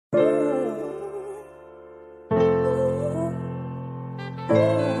My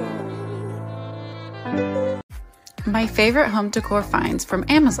favorite home decor finds from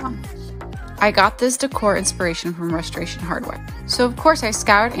Amazon. I got this decor inspiration from Restoration Hardware, so of course I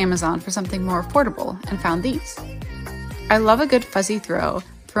scoured Amazon for something more affordable and found these. I love a good fuzzy throw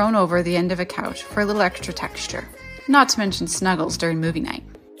thrown over the end of a couch for a little extra texture, not to mention snuggles during movie night.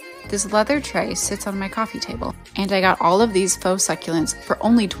 This leather tray sits on my coffee table, and I got all of these faux succulents for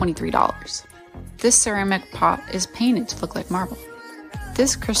only $23. This ceramic pot is painted to look like marble.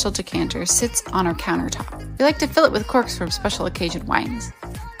 This crystal decanter sits on our countertop. We like to fill it with corks from special occasion wines.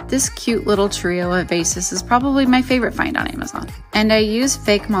 This cute little trio of vases is probably my favorite find on Amazon. And I use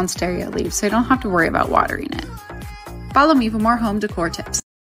fake monstera leaves so I don't have to worry about watering it. Follow me for more home decor tips.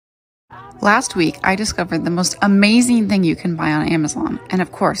 Last week, I discovered the most amazing thing you can buy on Amazon, and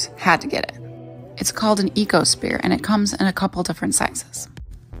of course, had to get it. It's called an ecosphere, and it comes in a couple different sizes.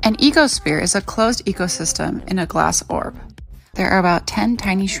 An ecosphere is a closed ecosystem in a glass orb. There are about 10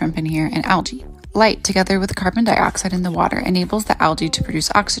 tiny shrimp in here and algae. Light, together with carbon dioxide in the water, enables the algae to produce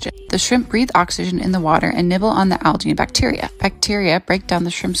oxygen. The shrimp breathe oxygen in the water and nibble on the algae and bacteria. Bacteria break down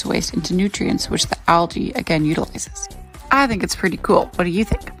the shrimp's waste into nutrients, which the algae again utilizes. I think it's pretty cool. What do you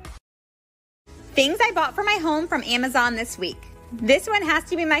think? Things I bought for my home from Amazon this week. This one has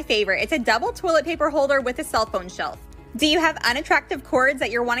to be my favorite. It's a double toilet paper holder with a cell phone shelf. Do you have unattractive cords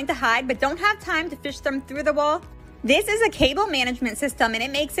that you're wanting to hide but don't have time to fish them through the wall? This is a cable management system and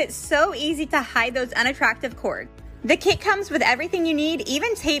it makes it so easy to hide those unattractive cords. The kit comes with everything you need,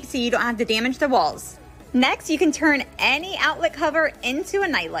 even tape so you don't have to damage the walls. Next, you can turn any outlet cover into a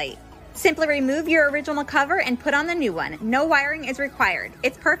nightlight. Simply remove your original cover and put on the new one. No wiring is required.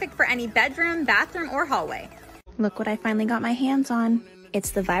 It's perfect for any bedroom, bathroom, or hallway. Look what I finally got my hands on.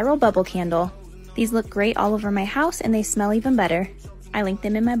 It's the viral bubble candle. These look great all over my house and they smell even better. I linked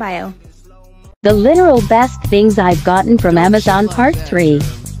them in my bio. The literal best things I've gotten from Amazon Part 3.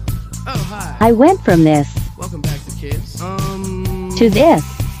 Oh, hi. I went from this Welcome back to kids. to this.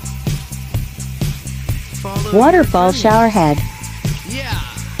 Waterfall shower head. Yeah.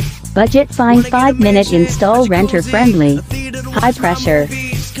 Budget fine 5-minute install, renter friendly. High pressure.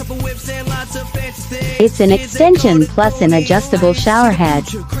 It's an extension plus an adjustable shower head.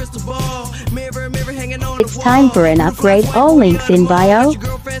 It's time for an upgrade. All links in bio.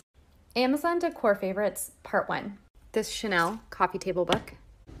 Amazon Decor Favorites Part 1. This Chanel coffee table book.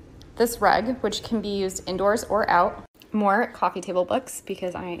 This rug, which can be used indoors or out. More coffee table books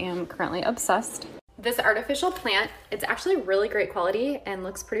because I am currently obsessed. This artificial plant, it's actually really great quality and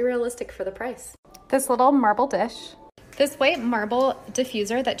looks pretty realistic for the price. This little marble dish. This white marble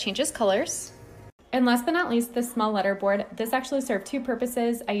diffuser that changes colors. And last but not least, this small letter board. This actually served two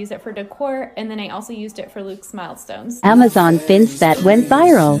purposes. I use it for decor, and then I also used it for Luke's milestones. Amazon fins that went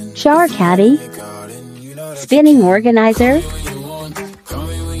viral. Shower caddy. Spinning organizer.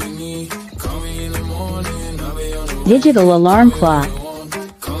 Digital alarm clock.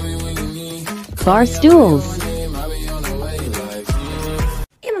 Bar stools.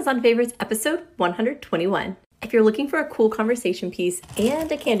 Amazon Favorites episode 121. If you're looking for a cool conversation piece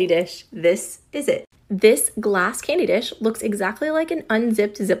and a candy dish, this is it. This glass candy dish looks exactly like an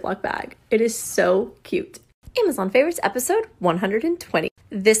unzipped Ziploc bag. It is so cute. Amazon Favorites episode 120.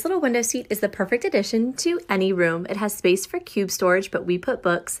 This little window seat is the perfect addition to any room. It has space for cube storage, but we put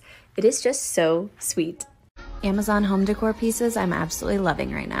books. It is just so sweet. Amazon home decor pieces I'm absolutely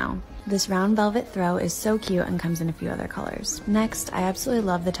loving right now. This round velvet throw is so cute and comes in a few other colors. Next, I absolutely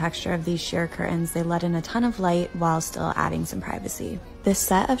love the texture of these sheer curtains. They let in a ton of light while still adding some privacy. This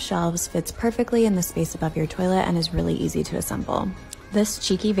set of shelves fits perfectly in the space above your toilet and is really easy to assemble. This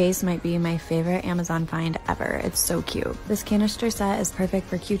cheeky vase might be my favorite Amazon find ever. It's so cute. This canister set is perfect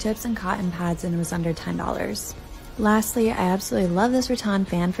for Q-tips and cotton pads and was under $10. Lastly, I absolutely love this rattan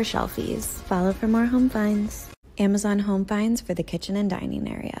fan for shelfies. Follow for more home finds. Amazon home finds for the kitchen and dining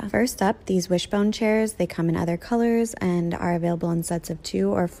area. First up, these wishbone chairs. They come in other colors and are available in sets of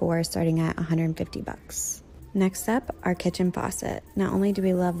 2 or 4 starting at $150. Next up, our kitchen faucet. Not only do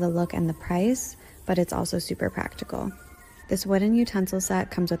we love the look and the price, but it's also super practical. This wooden utensil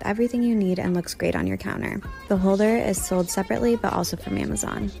set comes with everything you need and looks great on your counter. The holder is sold separately but also from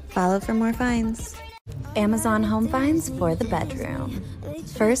Amazon. Follow for more finds. Amazon home finds for the bedroom.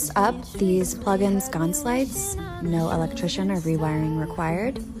 First up, these plug-in sconce lights. No electrician or rewiring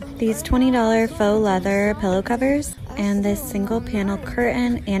required. These $20 faux leather pillow covers. And this single panel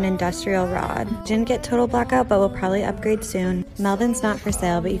curtain and industrial rod. Didn't get total blackout, but will probably upgrade soon. Melvin's not for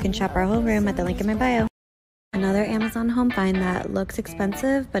sale, but you can shop our whole room at the link in my bio. another Amazon home find that looks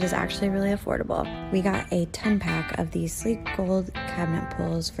expensive but is actually really affordable. We got a 10-pack of these sleek gold cabinet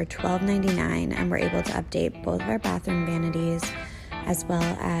pulls for $12.99, and we're able to update both of our bathroom vanities as well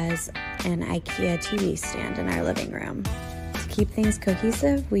as an IKEA TV stand in our living room. To keep things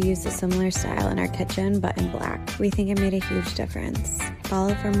cohesive, we used a similar style in our kitchen but in black. We think it made a huge difference.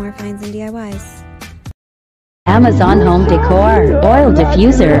 Follow for more finds and DIYs. Amazon Home Decor Oil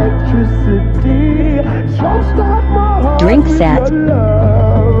Diffuser, Drink Set, Split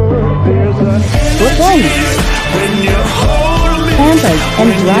Light, Canvas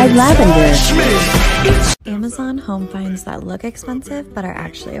and Dried Lavender. Amazon home finds that look expensive but are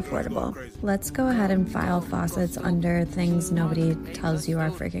actually affordable. Let's go ahead and file faucets under things nobody tells you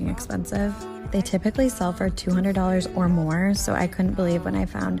are freaking expensive. They typically sell for $200 or more, so I couldn't believe when I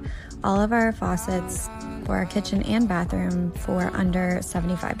found all of our faucets for our kitchen and bathroom for under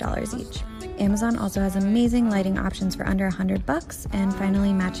 $75 each. Amazon also has amazing lighting options for under $100, and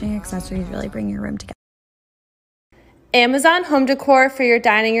finally, matching accessories really bring your room together. Amazon home decor for your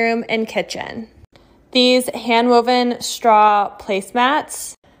dining room and kitchen. These hand-woven straw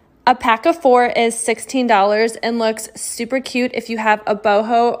placemats. A pack of 4 is $16 and looks super cute if you have a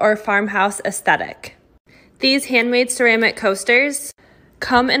boho or farmhouse aesthetic. These handmade ceramic coasters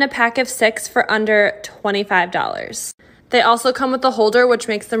come in a pack of 6 for under $25. They also come with a holder, which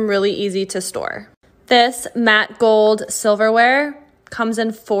makes them really easy to store. This matte gold silverware comes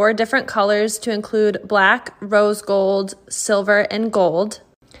in 4 different colors to include black, rose gold, silver, and gold.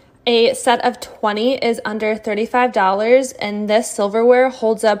 A set of 20 is under $35, and this silverware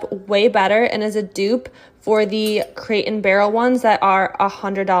holds up way better and is a dupe for the crate and barrel ones that are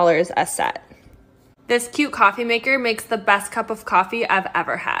 $100 a set. This cute coffee maker makes the best cup of coffee I've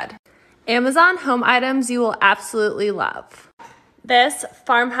ever had. Amazon home items you will absolutely love. This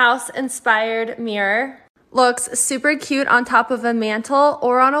farmhouse-inspired mirror looks super cute on top of a mantle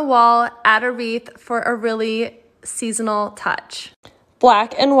or on a wall. Add a wreath for a really seasonal touch.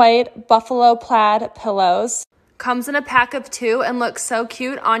 Black and white buffalo plaid pillows. Comes in a pack of 2 and looks so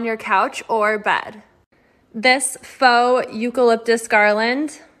cute on your couch or bed. This faux eucalyptus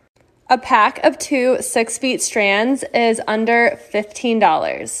garland. A pack of 2 6-feet strands is under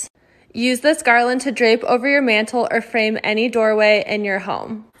 $15. Use this garland to drape over your mantle or frame any doorway in your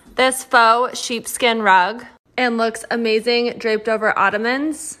home. This faux sheepskin rug and looks amazing draped over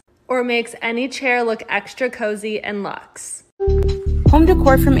ottomans or makes any chair look extra cozy and luxe. Home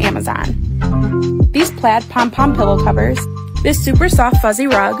decor from Amazon. These plaid pom-pom pillow covers, this super soft fuzzy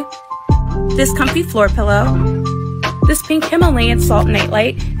rug, this comfy floor pillow, this pink Himalayan salt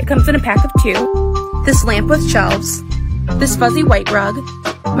nightlight, it comes in a pack of 2, this lamp with shelves, this fuzzy white rug,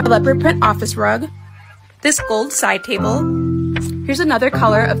 my leopard print office rug, this gold side table. Here's another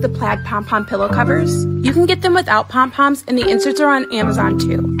color of the plaid pom-pom pillow covers. You can get them without pom-poms, and the inserts are on Amazon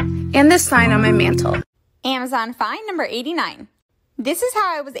too. And this sign on my mantle. Amazon find number 89. This is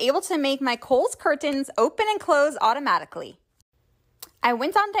how I was able to make my Kohl's curtains open and close automatically. I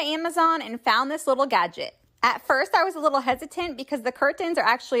went onto Amazon and found this little gadget. At first, I was a little hesitant because the curtains are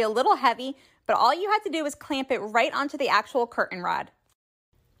actually a little heavy, but all you had to do was clamp it right onto the actual curtain rod.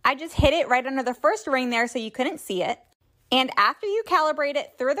 I just hid it right under the first ring there so you couldn't see it. And after you calibrate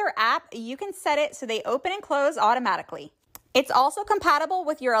it through their app, you can set it so they open and close automatically. It's also compatible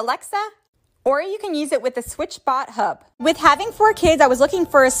with your Alexa, or you can use it with the SwitchBot hub. With having 4 kids, I was looking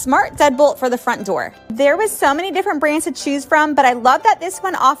for a smart deadbolt for the front door. There was so many different brands to choose from, but I love that this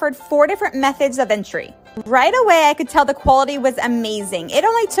one offered 4 different methods of entry. Right away, I could tell the quality was amazing. It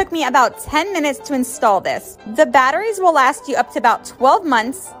only took me about 10 minutes to install this. The batteries will last you up to about 12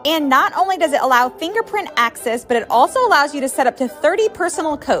 months, and not only does it allow fingerprint access, but it also allows you to set up to 30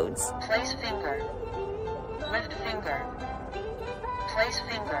 personal codes. Place finger. Lift finger. Place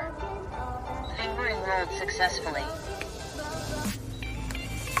finger. Finger enrolled successfully.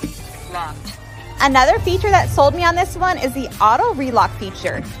 Locked. Another feature that sold me on this one is the auto relock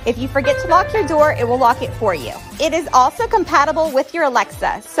feature. If you forget to lock your door, it will lock it for you. It is also compatible with your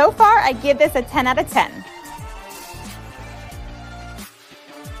Alexa. So far, I give this a 10 out of 10.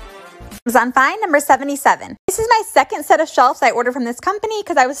 Amazon find number 77. This is my second set of shelves I ordered from this company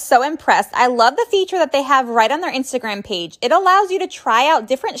because I was so impressed. I love the feature that they have right on their Instagram page. It allows you to try out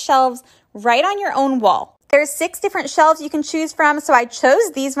different shelves right on your own wall. There's 6 different shelves you can choose from, so I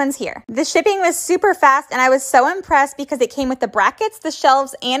chose these ones here. The shipping was super fast, and I was so impressed because it came with the brackets, the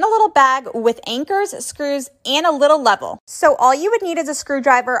shelves, and a little bag with anchors, screws, and a little level. So all you would need is a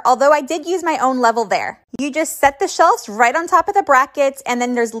screwdriver, although I did use my own level there. You just set the shelves right on top of the brackets, and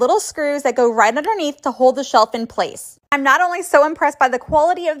then there's little screws that go right underneath to hold the shelf in place. I'm not only so impressed by the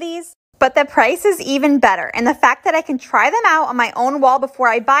quality of these, But the price is even better, and the fact that I can try them out on my own wall before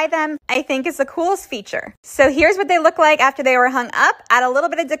I buy them, I think is the coolest feature. So here's what they look like after they were hung up. Add a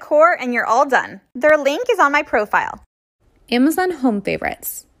little bit of decor and you're all done. Their link is on my profile. Amazon home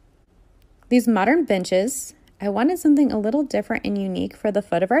favorites. These modern benches. I wanted something a little different and unique for the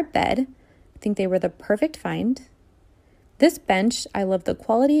foot of our bed. I think they were the perfect find. This bench, I love the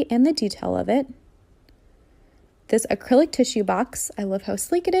quality and the detail of it. This acrylic tissue box, I love how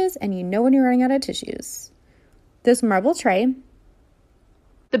sleek it is and you know when you're running out of tissues. This marble tray.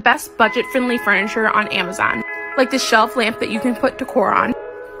 The best budget-friendly furniture on Amazon, like this shelf lamp that you can put decor on.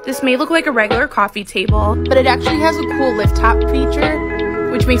 This may look like a regular coffee table, but it actually has a cool lift top feature,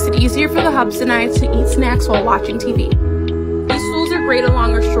 which makes it easier for the hubs and I to eat snacks while watching TV. These stools are great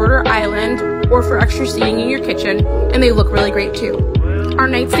along a shorter island or for extra seating in your kitchen, and they look really great too. Our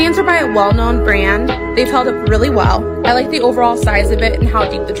nightstands are by a well-known brand. They've held up really well. I like the overall size of it and how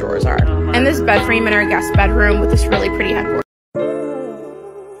deep the drawers are. And this bed frame in our guest bedroom with this really pretty headboard.